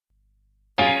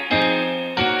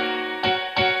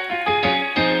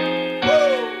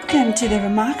to the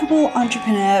Remarkable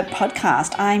Entrepreneur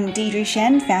Podcast. I'm Deidre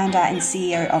Shen, founder and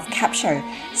CEO of Capshow,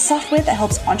 software that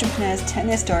helps entrepreneurs turn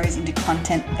their stories into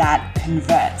content that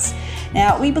converts.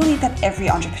 Now, we believe that every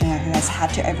entrepreneur who has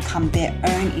had to overcome their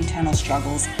own internal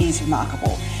struggles is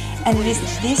remarkable. And it is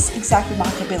this exact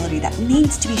remarkability that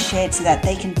needs to be shared so that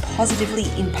they can positively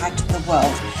impact the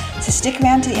world. So stick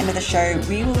around to the end of the show.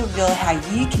 We will reveal how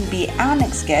you can be our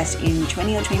next guest in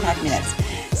 20 or 25 minutes.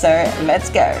 So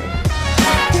let's go.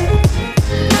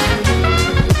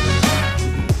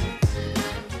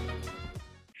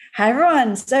 Hi,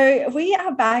 everyone. So we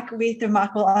are back with the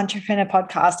Remarkable Entrepreneur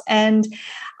Podcast. And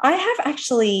I have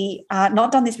actually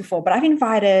not done this before, but I've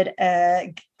invited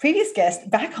a previous guest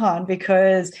back on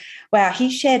because, wow,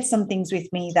 he shared some things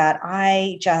with me that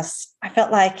I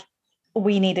felt like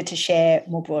we needed to share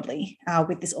more broadly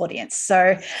with this audience.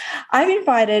 So I've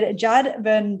invited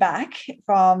Burdon back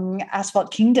from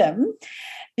Asphalt Kingdom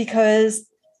because,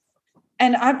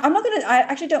 and I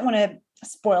actually don't want to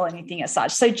spoil anything as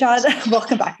such. So Judd,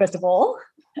 welcome back, first of all.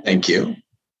 Thank you.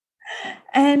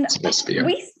 And it's nice to be here.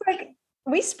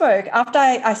 We spoke after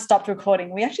I stopped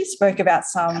recording. We actually spoke about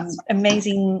some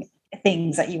amazing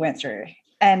things that you went through.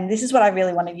 And this is what I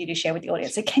really wanted you to share with the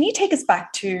audience. So can you take us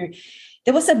back to,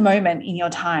 there was a moment in your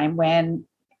time when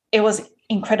it was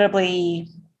incredibly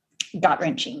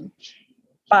gut-wrenching,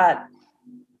 but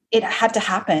it had to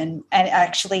happen. And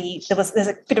actually there's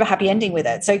a bit of a happy ending with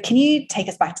it. So can you take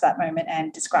us back to that moment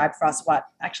and describe for us what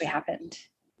actually happened?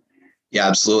 Yeah,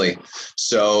 absolutely.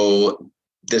 So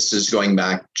this is going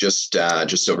back just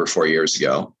over 4 years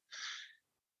ago,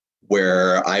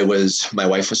 where my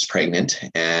wife was pregnant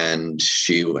and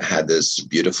she had this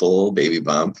beautiful baby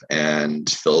bump and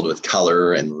filled with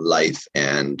color and life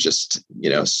and just,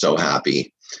 so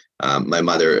happy.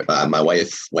 My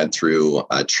wife went through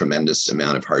a tremendous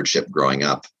amount of hardship growing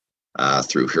up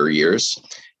through her years.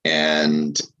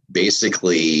 And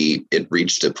basically it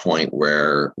reached a point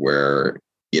where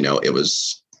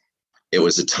it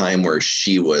was a time where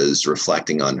she was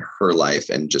reflecting on her life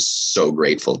and just so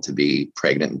grateful to be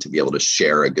pregnant and to be able to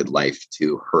share a good life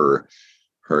to her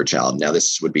child. Now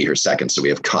this would be her second. So we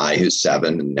have Kai, who's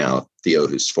 7, and now Theo,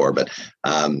 who's 4. But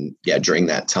during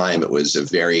that time, it was a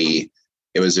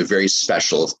very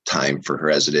special time for her,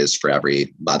 as it is for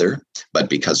every mother. But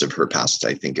because of her past,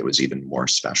 I think it was even more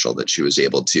special that she was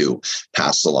able to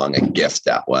pass along a gift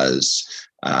that was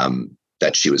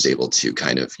that she was able to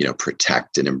kind of,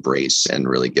 protect and embrace and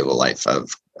really give a life of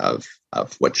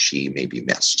what she maybe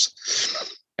missed.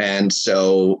 And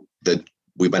so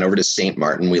we went over to St.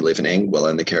 Martin. We live in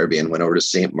Anguilla in the Caribbean, went over to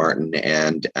St. Martin.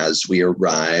 And as we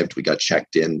arrived, we got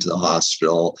checked into the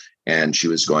hospital and she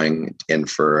was going in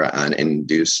for an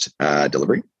induced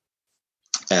delivery.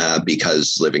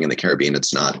 Because living in the Caribbean,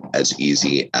 it's not as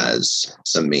easy as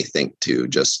some may think to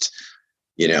just,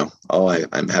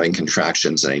 I'm having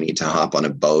contractions and I need to hop on a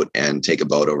boat and take a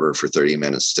boat over for 30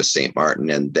 minutes to St.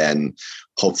 Martin. And then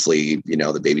hopefully,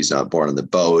 the baby's not born on the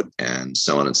boat and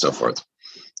so on and so forth.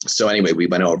 So anyway, we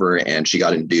went over and she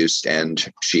got induced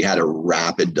and she had a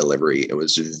rapid delivery. It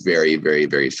was very, very,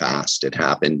 very fast. It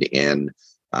happened in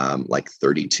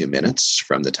 32 minutes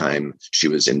from the time she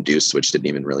was induced, which didn't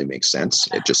even really make sense.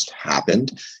 It just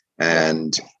happened.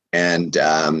 And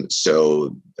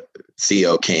so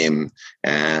Theo came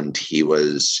and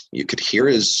you could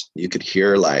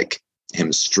hear like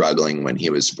him struggling when he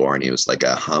was born. He was like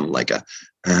a hum, like a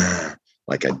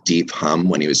deep hum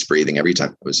when he was breathing every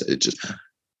time.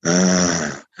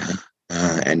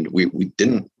 And we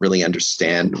didn't really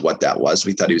understand what that was.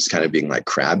 We thought he was kind of being like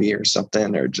crabby or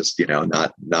something, or just,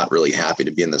 not really happy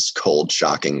to be in this cold,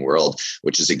 shocking world,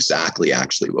 which is exactly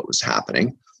actually what was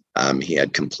happening. He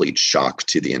had complete shock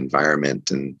to the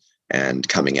environment and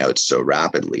coming out so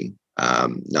rapidly,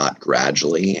 not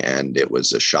gradually. And it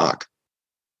was a shock,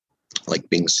 like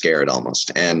being scared almost.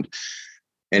 And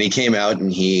he came out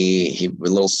and he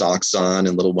with little socks on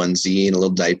and little onesie and a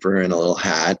little diaper and a little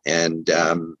hat. And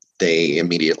they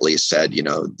immediately said,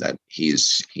 that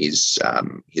he's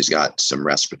got some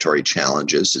respiratory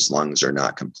challenges. His lungs are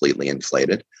not completely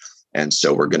inflated. And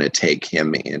so we're going to take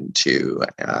him into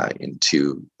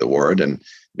the ward and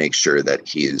make sure that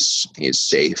he's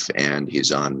safe and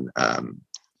he's on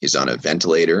a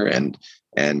ventilator and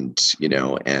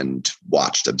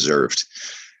observed.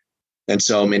 And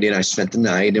so Mindy and I spent the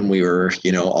night and we were,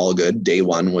 all good. Day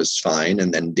 1 was fine.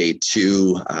 And then day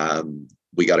 2,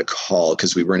 we got a call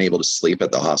because we weren't able to sleep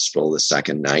at the hospital the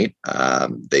second night.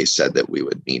 They said that we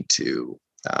would need to,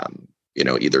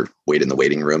 either wait in the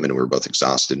waiting room, and we were both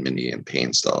exhausted, Mindy in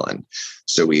pain still. And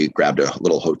so we grabbed a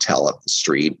little hotel up the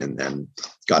street and then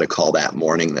got a call that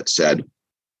morning that said,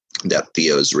 that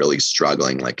Theo's really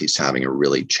struggling, like he's having a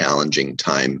really challenging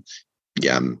time,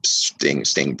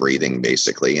 staying breathing,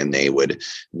 basically. And they would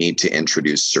need to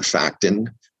introduce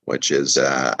surfactant, which is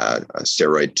a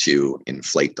steroid to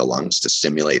inflate the lungs, to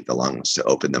stimulate the lungs, to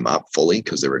open them up fully,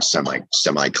 because they were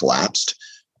semi collapsed.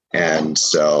 And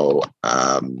so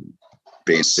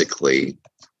basically,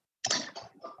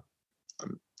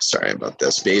 sorry about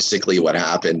this. Basically, what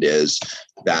happened is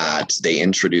that they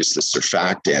introduced the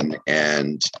surfactant,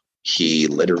 and he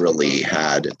literally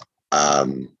had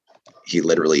an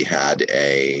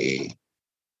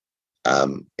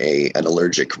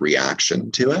allergic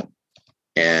reaction to it,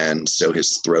 and so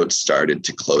his throat started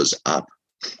to close up.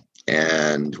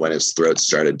 And when his throat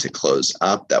started to close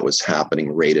up, that was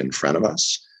happening right in front of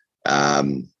us.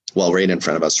 Right in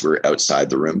front of us, we're outside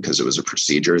the room because it was a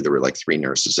procedure. There were like 3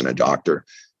 nurses and a doctor,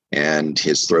 and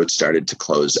his throat started to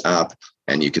close up,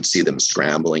 and you could see them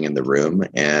scrambling in the room.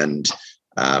 And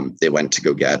they went to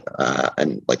go get a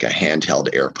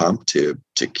handheld air pump to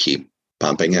keep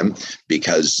pumping him,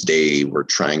 because they were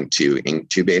trying to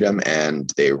intubate him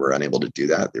and they were unable to do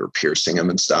that. They were piercing him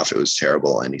and stuff. It was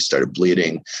terrible. And he started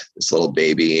bleeding, this little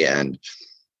baby, and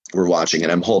we're watching,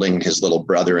 and I'm holding his little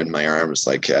brother in my arms.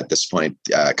 Like at this point,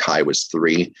 Kai was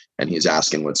 3, and he's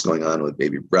asking what's going on with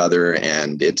baby brother.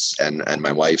 And and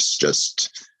my wife's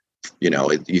just, you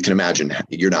can imagine,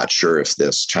 you're not sure if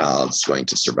this child's going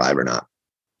to survive or not.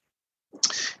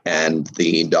 And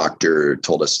the doctor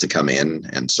told us to come in.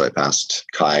 And so I passed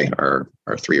Kai, our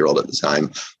 3-year-old at the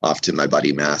time, off to my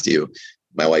buddy, Matthew.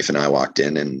 My wife and I walked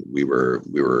in, and we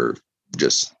were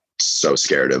just so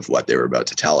scared of what they were about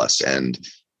to tell us. And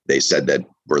they said that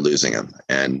we're losing him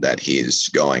and that he's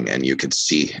going, and you could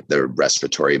see the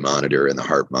respiratory monitor and the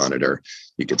heart monitor.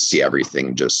 You could see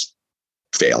everything just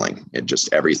failing,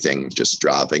 everything just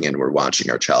dropping. And we're watching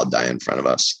our child die in front of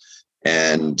us.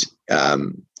 And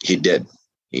he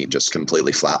just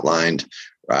completely flatlined,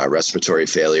 respiratory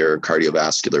failure,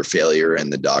 cardiovascular failure.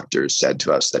 And the doctors said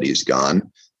to us that he's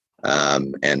gone,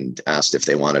 and asked if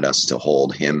they wanted us to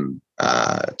hold him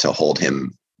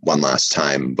one last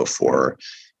time before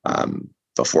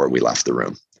we left the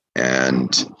room.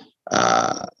 And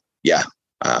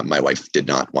my wife did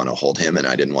not want to hold him, and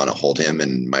I didn't want to hold him.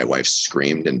 And my wife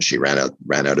screamed, and she ran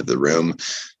out of the room,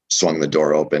 swung the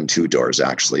door open, 2 doors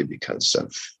actually, because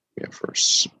of, for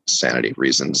sanity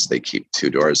reasons, they keep 2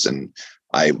 doors. And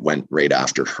I went right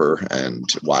after her and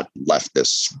left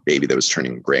this baby that was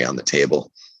turning gray on the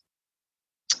table,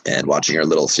 and watching our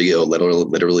little Theo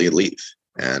literally leave.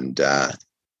 And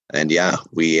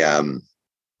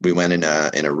we went in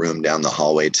a room down the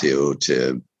hallway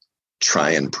to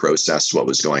try and process what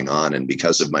was going on. And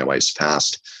because of my wife's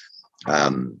past,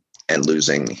 and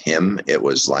losing him, it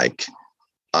was like,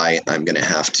 I'm going to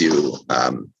have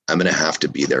to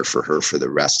be there for her for the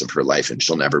rest of her life, and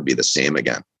she'll never be the same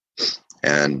again.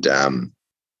 And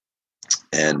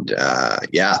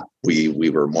we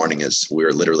were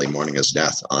literally mourning his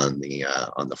death on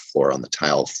the floor, on the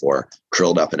tile floor,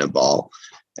 curled up in a ball,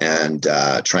 and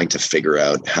trying to figure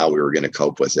out how we were going to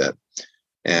cope with it.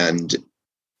 And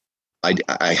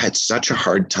I had such a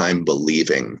hard time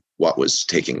believing what was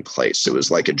taking place. It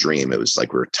was like a dream. It was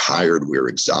like we were tired, we were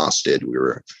exhausted, we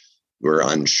were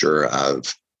unsure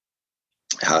of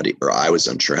I was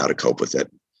unsure how to cope with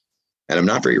it. And I'm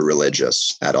not very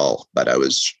religious at all, but I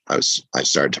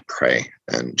started to pray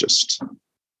and just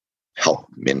help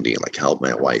Mindy, help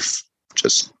my wife,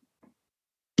 just,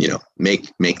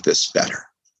 make this better.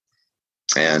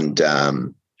 And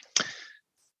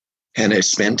I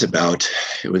spent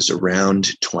it was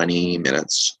around 20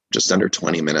 minutes, just under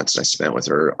 20 minutes I spent with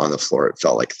her on the floor. It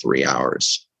felt like 3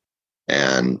 hours,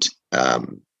 and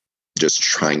just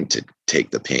trying to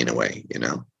take the pain away,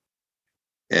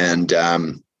 and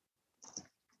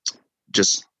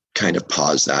just kind of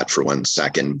pause that for 1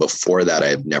 second. Before that, I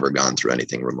had never gone through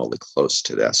anything remotely close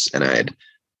to this. And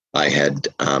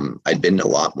I'd been a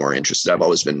lot more interested. I've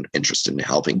always been interested in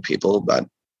helping people, but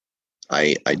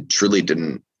I truly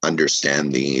didn't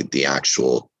understand the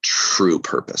actual true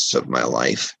purpose of my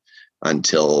life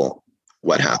until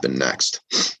what happened next.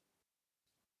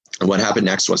 And what happened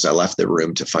next was I left the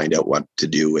room to find out what to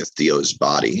do with Theo's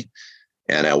body.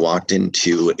 And I walked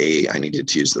into I needed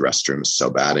to use the restroom so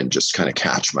bad, and just kind of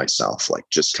catch myself,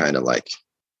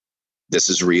 this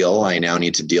is real. I now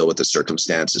need to deal with the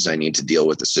circumstances. I need to deal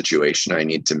with the situation. I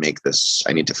need to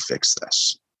fix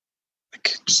this.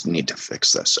 Just need to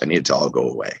fix this. I need it to all go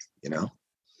away,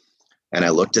 And I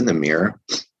looked in the mirror,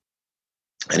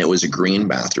 and it was a green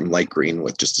bathroom, light green,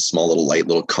 with just a small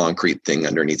little concrete thing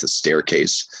underneath a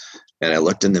staircase. And I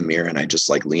looked in the mirror and I just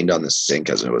like leaned on the sink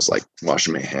as I was like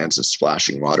washing my hands and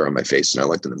splashing water on my face. And I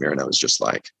looked in the mirror and I was just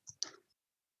like,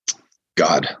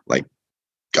 God, like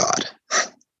God,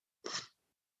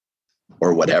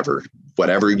 or whatever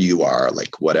you are,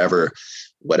 like whatever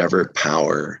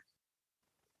power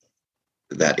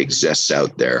that exists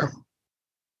out there,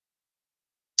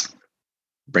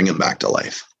 bring him back to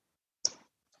life.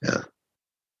 Yeah.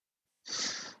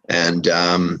 And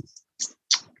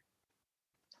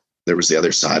there was the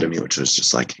other side of me, which was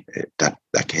just like,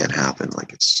 that can't happen.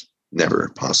 Like, it's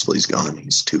never possible. He's gone.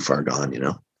 He's too far gone,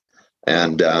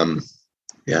 And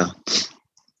yeah,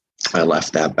 I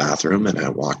left that bathroom and I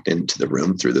walked into the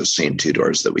room through those same two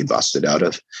doors that we busted out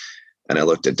of. And I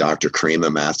looked at Dr.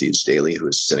 Karima Matthews Daly, who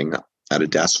was sitting at a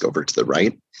desk over to the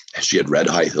right. She had red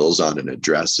high heels on and a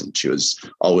dress, and she was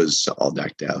always all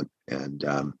decked out. And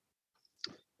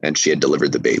she had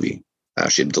delivered the baby.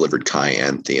 She had delivered Kai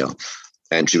and Theo.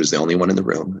 And she was the only one in the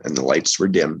room, and the lights were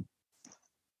dim.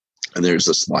 And there's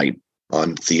this light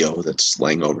on Theo that's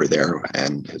laying over there,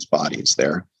 and his body is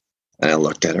there. And I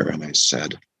looked at her and I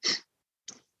said,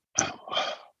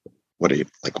 what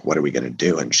are we going to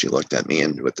do? And she looked at me,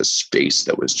 and with this face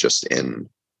that was just in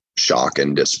shock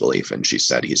and disbelief. And she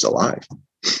said, he's alive.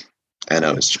 And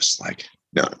I was just like,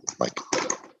 no, like,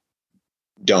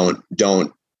 don't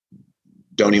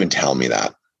even tell me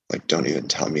that. Like, don't even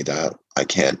tell me that. I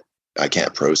can't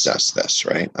process this,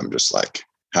 right? I'm just like,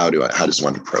 how does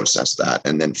one process that?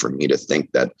 And then for me to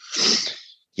think that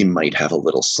he might have a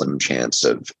little slim chance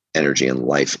of energy and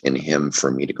life in him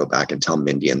for me to go back and tell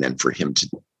Mindy, and then for him to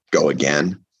go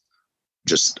again,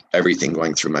 just everything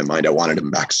going through my mind. I wanted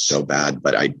him back so bad,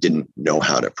 but I didn't know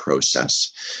how to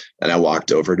process. And I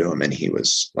walked over to him, and he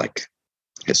was like,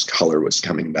 his color was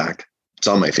coming back. It's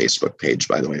on my Facebook page,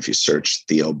 by the way. If you search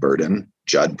Theo Burdon,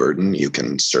 Judd Burdon, you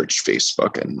can search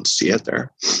Facebook and see it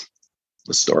there,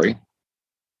 the story.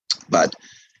 But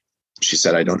she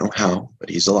said, I don't know how, but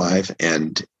he's alive.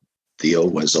 And Theo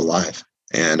was alive.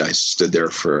 And I stood there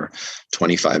for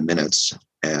 25 minutes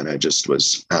and I just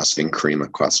was asking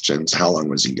Karima questions. How long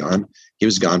was he gone? He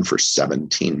was gone for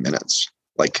 17 minutes.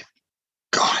 Like,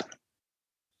 God.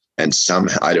 And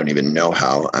somehow, I don't even know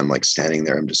how, I'm like standing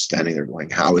there. I'm just standing there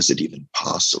going, how is it even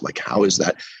possible? Like, how is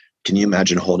that? Can you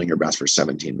imagine holding your breath for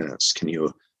 17 minutes? Can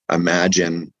you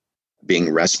imagine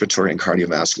being respiratory and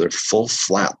cardiovascular, full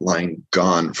flat line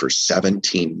gone for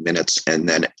 17 minutes and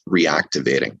then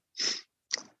reactivating?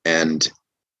 And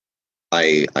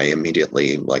I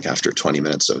immediately, like after 20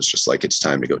 minutes, I was just like, it's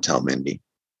time to go tell Mindy.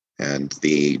 And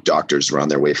the doctors were on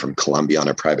their way from Colombia on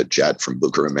a private jet from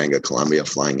Bucaramanga, Colombia,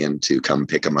 flying in to come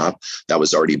pick him up. That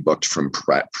was already booked from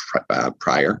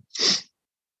prior.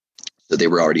 So they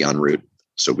were already en route.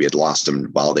 So we had lost him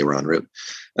while they were en route.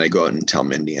 And I go out and tell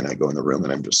Mindy, and I go in the room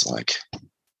and I'm just like,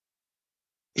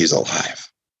 he's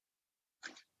alive.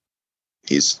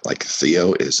 He's like,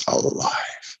 Theo is alive.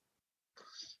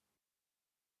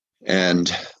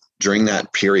 And during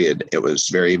that period, it was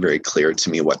very, very clear to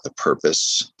me what the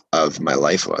purpose of my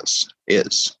life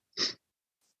is.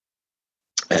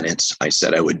 And I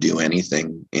said I would do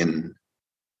anything in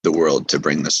the world to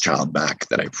bring this child back,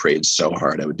 that I prayed so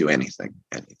hard I would do anything.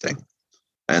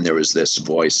 And there was this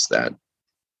voice that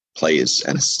plays,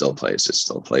 and it still plays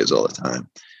all the time.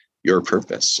 Your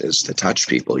purpose is to touch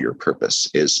people. Your purpose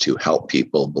is to help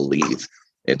people believe.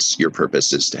 Your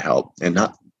purpose is to help, and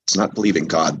it's not believe in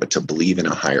God, but to believe in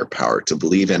a higher power, to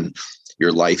believe in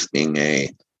your life being an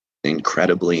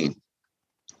incredibly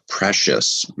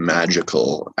precious,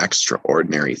 magical,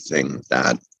 extraordinary thing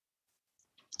that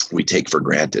we take for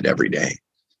granted every day.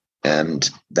 And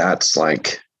that's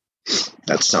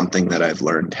something that I've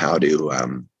learned how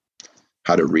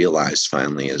to realize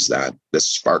finally, is that the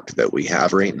spark that we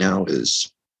have right now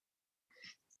is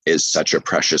such a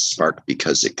precious spark,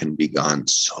 because it can be gone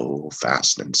so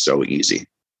fast and so easy.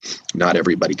 Not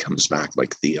everybody comes back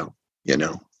like Theo,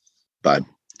 but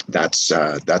that's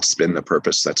been the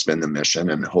purpose. That's been the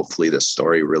mission. And hopefully this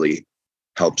story really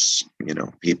helps,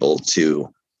 people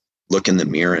to look in the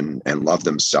mirror and love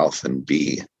themselves and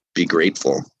be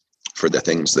grateful for the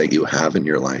things that you have in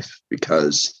your life,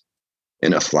 because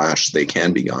in a flash, they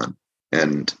can be gone.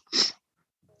 And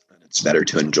it's better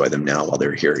to enjoy them now while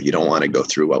they're here. You don't want to go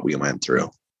through what we went through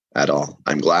at all.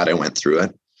 I'm glad I went through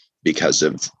it because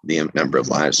of the number of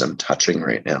lives I'm touching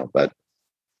right now. But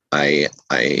I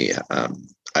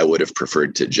would have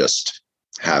preferred to just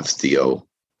have Theo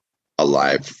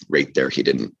alive right there.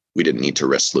 We didn't need to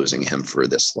risk losing him for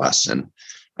this lesson.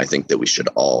 I think that we should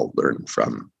all learn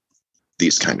from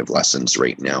these kind of lessons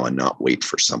right now and not wait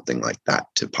for something like that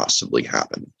to possibly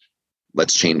happen.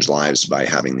 Let's change lives by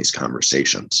having these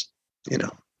conversations,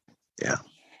 Yeah.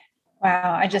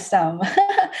 Wow. I just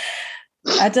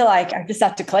I just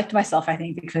have to collect myself, I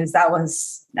think, because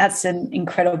that's an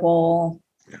incredible,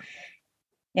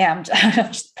 yeah, I'm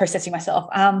just processing myself.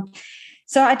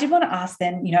 So I did want to ask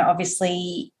then,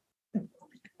 obviously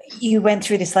you went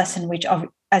through this lesson, which,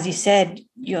 as you said,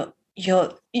 you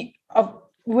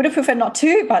would have preferred not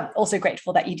to, but also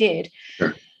grateful that you did.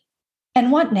 Sure.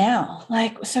 And what now?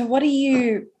 Like, so what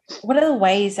are the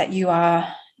ways that you are,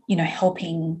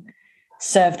 helping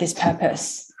serve this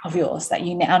purpose of yours that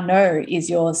you now know is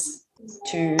yours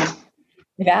to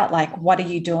live out? Like, what are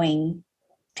you doing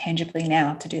tangibly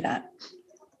now to do that?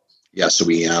 Yeah. So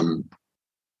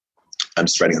I'm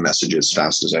spreading the message as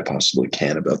fast as I possibly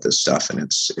can about this stuff. And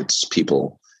it's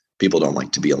people don't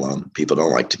like to be alone. People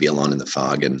don't like to be alone in the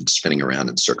fog and spinning around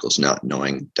in circles, not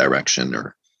knowing direction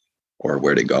or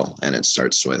where to go. And it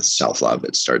starts with self-love.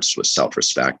 It starts with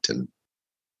self-respect and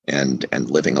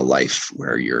living a life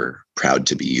where you're proud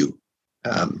to be you.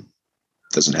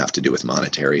 Doesn't have to do with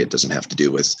monetary. It doesn't have to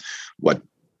do with what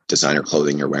designer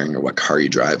clothing you're wearing or what car you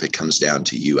drive. It comes down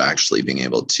to you actually being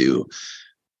able to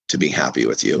be happy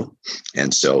with you.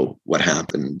 And so what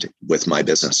happened with my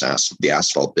business, the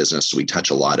Asphalt business, we touch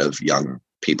a lot of young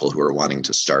people who are wanting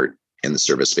to start in the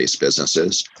service-based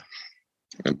businesses.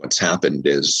 And what's happened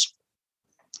is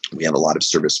we have a lot of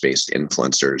service-based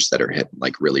influencers that are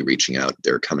really reaching out.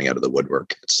 They're coming out of the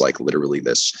woodwork. It's like literally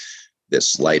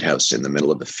this lighthouse in the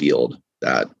middle of the field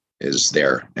that is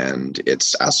there. And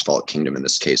it's Asphalt Kingdom in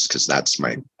this case, because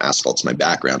Asphalt's my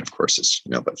background, of course, is,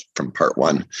 but from part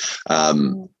one.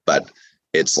 But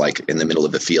it's like in the middle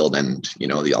of the field and,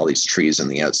 all these trees on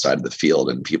the outside of the field,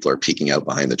 and people are peeking out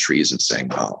behind the trees and saying,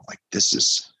 wow, like this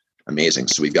is amazing.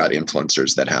 So we've got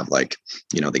influencers that have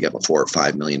they get 4 or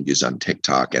 5 million views on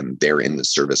TikTok, and they're in the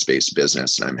service-based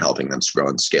business, and I'm helping them grow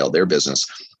and scale their business,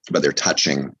 but they're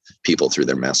touching people through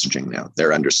their messaging now.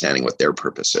 They're understanding what their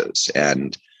purpose is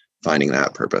and finding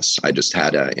that purpose. I just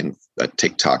had a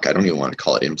TikTok. I don't even want to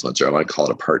call it influencer. I want to call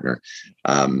it a partner.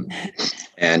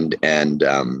 And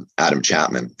Adam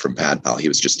Chapman from PadPal, he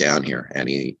was just down here, and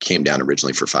he came down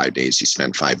originally for 5 days. He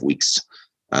spent 5 weeks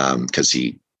because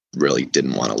he really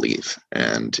didn't want to leave.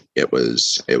 And it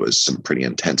was some pretty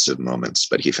intensive moments,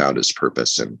 but he found his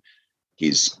purpose. And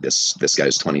he's this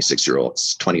guy's 26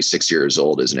 years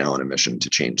old, is now on a mission to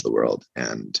change the world.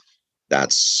 And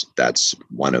that's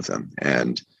one of them.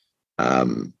 And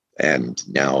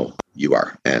now you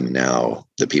are, and now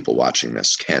the people watching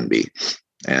this can be.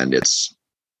 And it's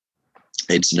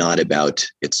not about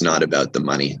the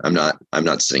money. I'm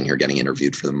not sitting here getting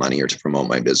interviewed for the money or to promote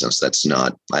my business. That's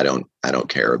not, I don't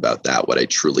care about that. What I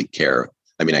truly care,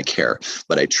 I care,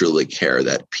 but I truly care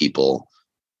that people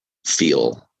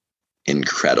feel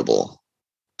incredible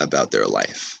about their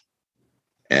life.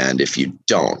 And if you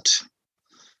don't,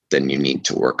 then you need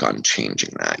to work on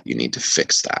changing that. You need to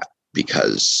fix that,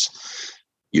 because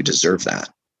you deserve that.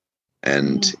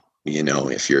 And,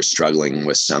 if you're struggling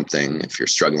with something, if you're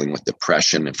struggling with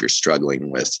depression, if you're struggling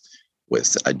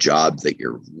with a job that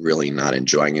you're really not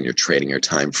enjoying and you're trading your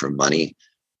time for money,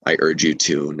 I urge you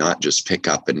to not just pick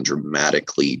up and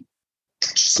dramatically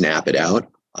snap it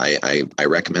out. I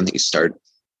recommend that you start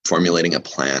formulating a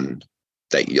plan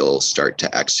that you'll start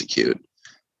to execute,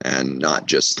 and not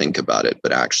just think about it,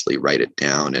 but actually write it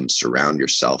down and surround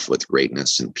yourself with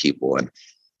greatness and people and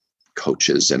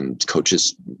coaches.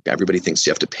 Everybody thinks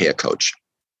you have to pay a coach.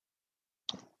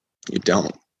 You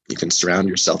don't. You can surround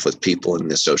yourself with people in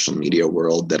the social media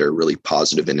world that are really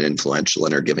positive and influential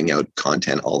and are giving out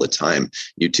content all the time.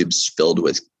 YouTube's filled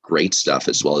with great stuff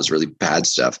as well as really bad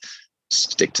stuff.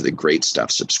 Stick to the great stuff.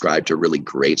 Subscribe to really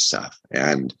great stuff,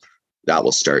 and that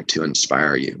will start to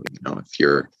inspire you. If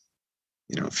you're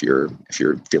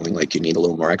feeling like you need a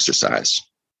little more exercise,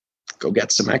 go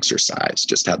get some exercise.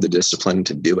 Just have the discipline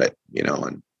to do it,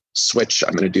 and switch.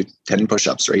 I'm going to do 10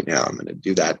 push-ups right now. I'm going to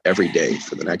do that every day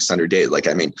for the next 100 days.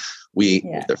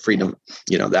 The freedom,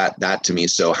 that to me.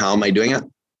 So how am I doing it?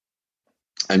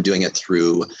 I'm doing it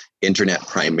through internet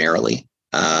primarily,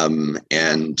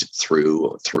 and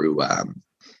through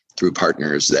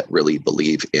partners that really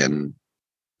believe in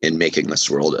making this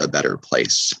world a better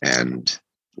place. And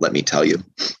let me tell you,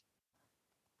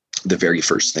 the very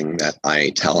first thing that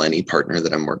I tell any partner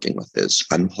that I'm working with is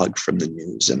unplug from the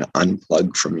news and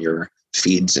unplug from your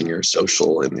feeds and your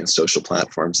social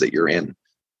platforms that you're in.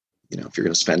 If you're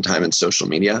going to spend time in social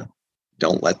media,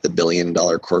 don't let the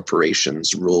billion-dollar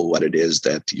corporations rule what it is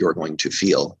that you're going to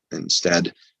feel.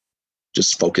 Instead,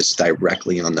 just focus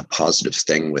directly on the positive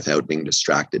thing without being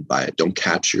distracted by it. Don't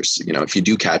catch if you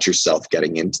do catch yourself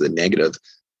getting into the negative,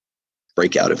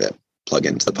 break out of it, plug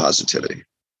into the positivity.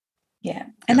 Yeah.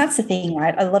 And that's the thing,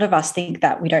 right? A lot of us think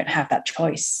that we don't have that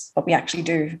choice, but we actually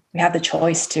do. We have the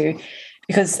choice to,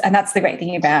 and that's the great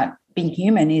thing about being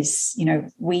human is,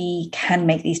 we can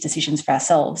make these decisions for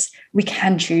ourselves. We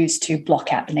can choose to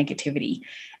block out the negativity.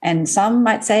 And some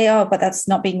might say, oh, but that's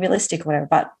not being realistic or whatever.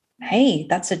 But hey,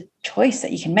 that's a choice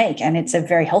that you can make. And it's a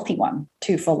very healthy one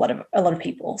too for a lot of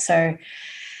people. So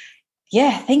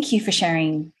yeah, thank you for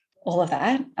sharing all of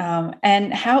that.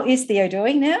 And how is Theo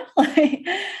doing now?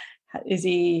 Is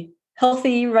he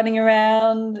healthy, running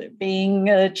around, being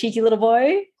a cheeky little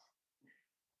boy?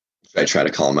 Should I try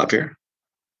to call him up here?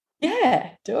 Yeah,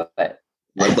 do it.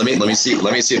 Let me see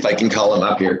if I can call him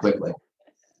up here quickly.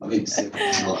 Let me see if I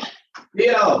can call him.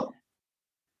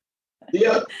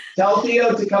 Theo, tell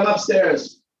Theo to come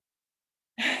upstairs.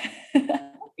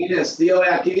 Ines, Theo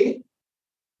aquí.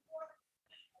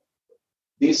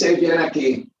 Dice bien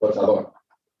aquí, por favor.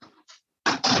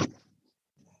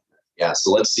 Yeah,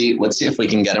 so let's see if we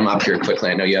can get him up here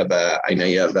quickly. I know you have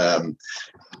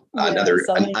another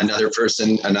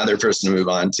person to move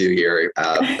on to here,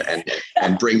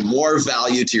 and bring more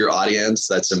value to your audience.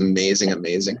 That's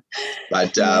amazing.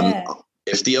 But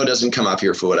if Theo doesn't come up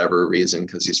here for whatever reason,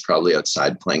 because he's probably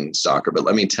outside playing soccer, but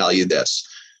let me tell you this.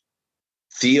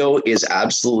 Theo is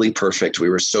absolutely perfect. We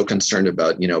were so concerned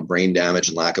about, brain damage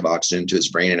and lack of oxygen to his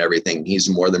brain and everything. He's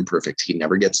more than perfect. He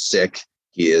never gets sick.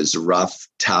 He is rough,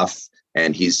 tough,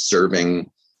 and he's serving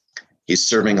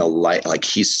a light. Like,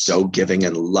 he's so giving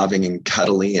and loving and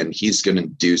cuddly, and he's going to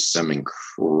do some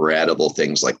incredible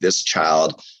things. Like, this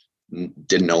child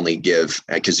didn't only give,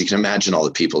 because you can imagine all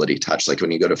the people that he touched. Like,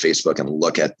 when you go to Facebook and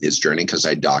look at his journey, because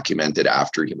I documented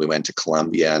after we went to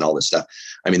Colombia and all this stuff.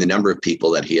 I mean, the number of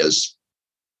people that he has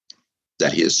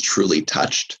truly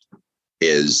touched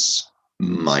is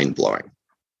mind-blowing.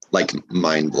 Like,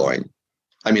 mind-blowing.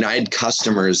 I mean, I had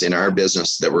customers in our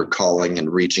business that were calling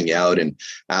and reaching out and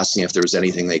asking if there was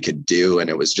anything they could do.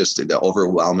 And it was just the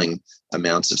overwhelming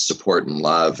amounts of support and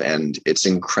love. And it's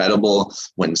incredible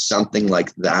when something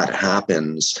like that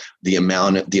happens, the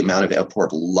amount of outpour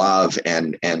of love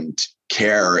and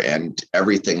care and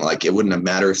everything. Like, it wouldn't have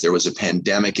mattered if there was a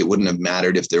pandemic. It wouldn't have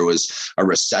mattered if there was a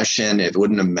recession. It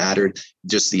wouldn't have mattered.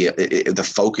 Just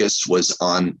the focus was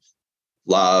on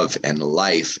love and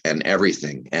life and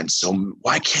everything. And so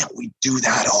why can't we do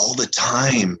that all the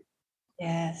time?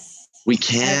 Yes. We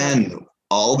can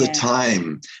all the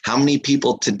time. How many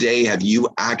people today have you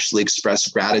actually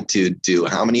expressed gratitude to?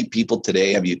 How many people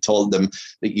today have you told them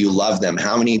that you love them?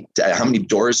 How many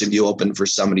doors have you opened for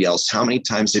somebody else? How many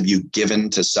times have you given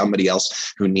to somebody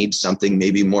else who needs something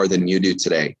maybe more than you do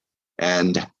today?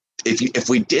 And if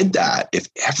we did that, if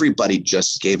everybody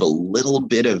just gave a little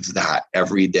bit of that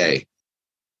every day,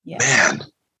 man,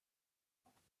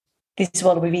 this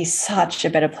world would be such a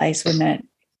better place, wouldn't it?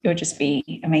 It would just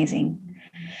be amazing.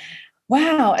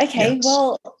 Wow. Okay. Yes.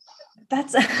 Well,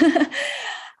 that's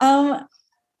so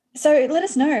let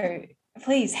us know,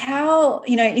 please, how,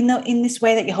 in this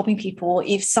way that you're helping people,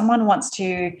 if someone wants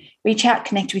to reach out,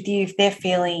 connect with you, if they're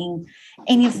feeling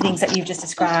any of the things that you've just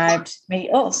described. Maybe,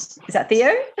 is that Theo?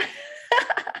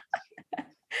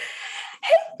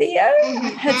 Hey, Theo.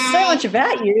 I heard so much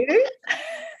about you.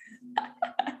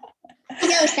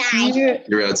 I'm outside.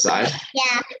 You're outside?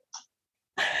 Yeah.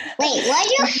 Wait,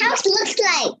 what your house looks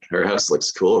like? Her house looks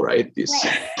cool, right? Wait,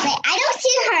 I don't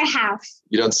see her house.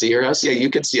 You don't see her house? Yeah, you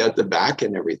can see out the back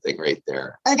and everything right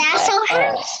there. Oh, that's her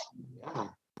house?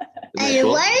 Yeah.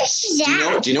 Cool? Where's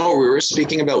that? Do you know what we were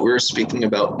speaking about? We were speaking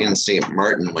about in St.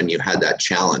 Martin when you had that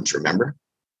challenge, remember?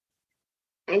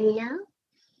 No. You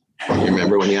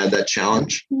remember when you had that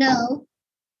challenge? No.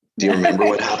 Do you remember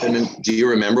what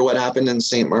happened in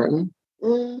St. Martin?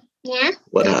 Yeah.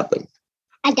 What happened?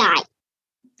 I died.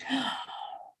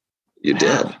 You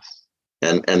did.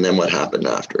 And then what happened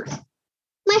after?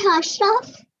 My heart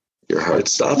stopped. Your heart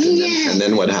stopped? And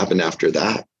then what happened after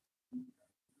that?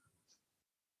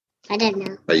 I don't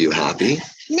know. Are you happy?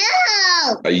 No.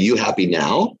 Are you happy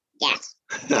now? Yes.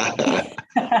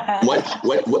 What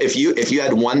if you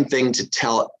had one thing to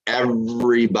tell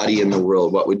everybody in the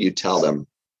world, what would you tell them?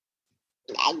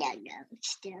 I don't know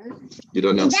still. You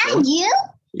don't know Is still? that you?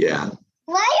 Yeah.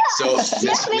 Why are you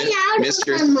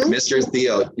Mr.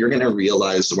 Theo, you're going to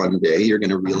realize one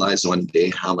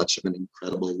day how much of an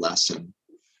incredible lesson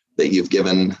that you've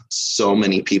given so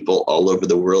many people all over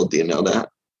the world. Do you know that?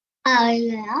 Oh,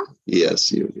 yeah.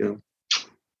 Yes, you do.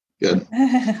 Good. All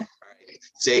right.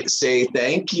 Say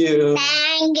thank you.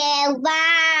 Thank you.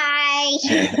 Bye.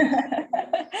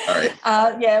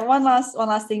 All right. One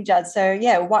last thing, Judd. So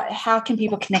how can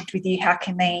people connect with you? How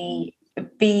can they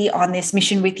be on this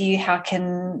mission with you? How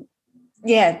can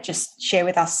just share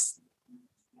with us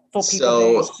for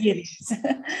people to hear this?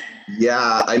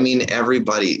 Yeah, I mean,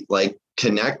 everybody, like,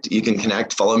 connect. You can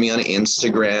connect. Follow me on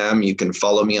Instagram. You can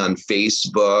follow me on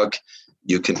Facebook.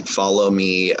 You can follow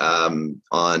me on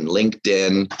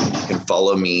LinkedIn. You can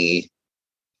follow me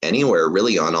anywhere,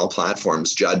 really, on all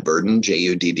platforms. Judd Burdon,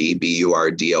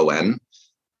 JUDDBURDON.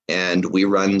 And we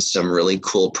run some really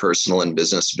cool personal and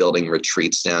business building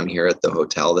retreats down here at the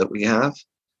hotel that we have.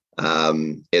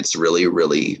 It's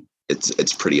really,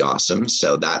 it's pretty awesome.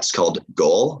 So that's called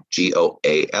Goal,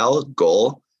 GOAL,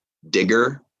 Goal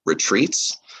Digger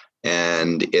Retreats.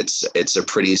 And it's a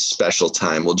pretty special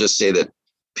time. We'll just say that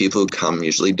people who come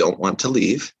usually don't want to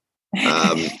leave.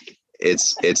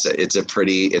 It's a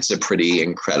pretty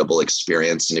incredible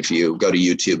experience. And if you go to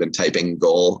YouTube and type in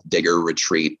Goal Digger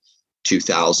Retreat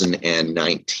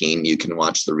 2019, you can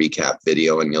watch the recap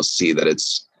video and you'll see that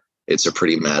it's a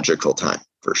pretty magical time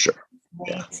for sure.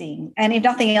 Amazing. Yeah. And if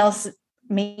nothing else,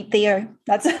 meet Theo.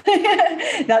 That's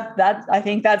that. I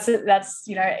think that's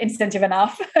incentive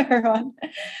enough for everyone.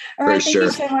 All right, thank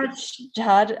you so much,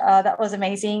 Judd. That was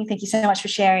amazing. Thank you so much for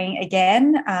sharing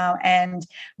again. And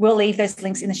we'll leave those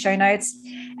links in the show notes.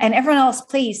 And everyone else,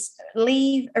 please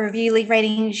leave a review, leave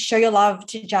ratings, show your love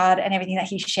to Judd and everything that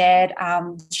he shared.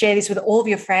 Share this with all of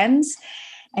your friends,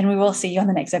 and we will see you on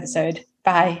the next episode.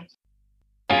 Bye.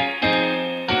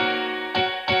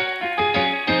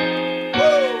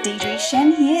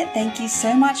 Shen here. Thank you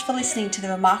so much for listening to the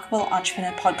Remarkable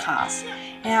Entrepreneur podcast.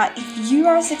 Now, if you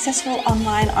are a successful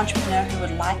online entrepreneur who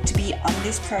would like to be on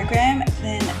this program,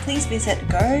 then please visit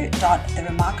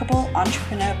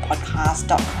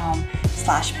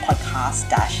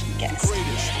go.theremarkableentrepreneur.podcast.com/podcast-guest.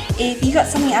 If you got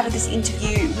something out of this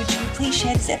interview, would you please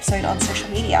share this episode on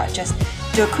social media? Just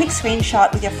do a quick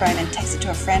screenshot with your phone and text it to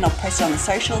a friend or post it on the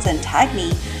socials and tag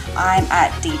me. I'm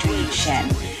at Deidre Shen.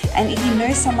 And if you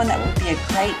know someone that would be a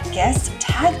great guest,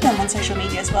 tag them on social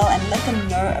media as well and let them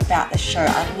know about the show.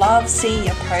 I love seeing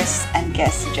your posts and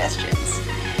guest suggestions.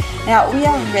 Now, we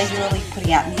are regularly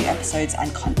putting out new episodes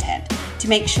and content. To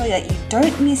make sure that you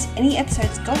don't miss any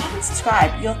episodes, go ahead and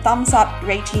subscribe. Your thumbs up,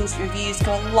 ratings, reviews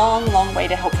go a long, long way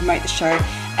to help promote the show,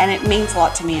 and it means a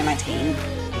lot to me and my team.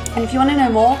 And if you want to know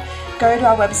more, go to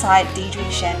our website,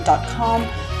 deidreshen.com.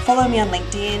 Follow me on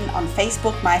LinkedIn, on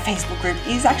Facebook. My Facebook group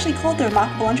is actually called The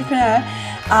Remarkable Entrepreneur.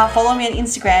 Follow me on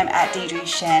Instagram at Deidre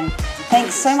Shen.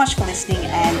 Thanks so much for listening,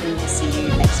 and we will see you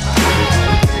next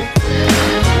time.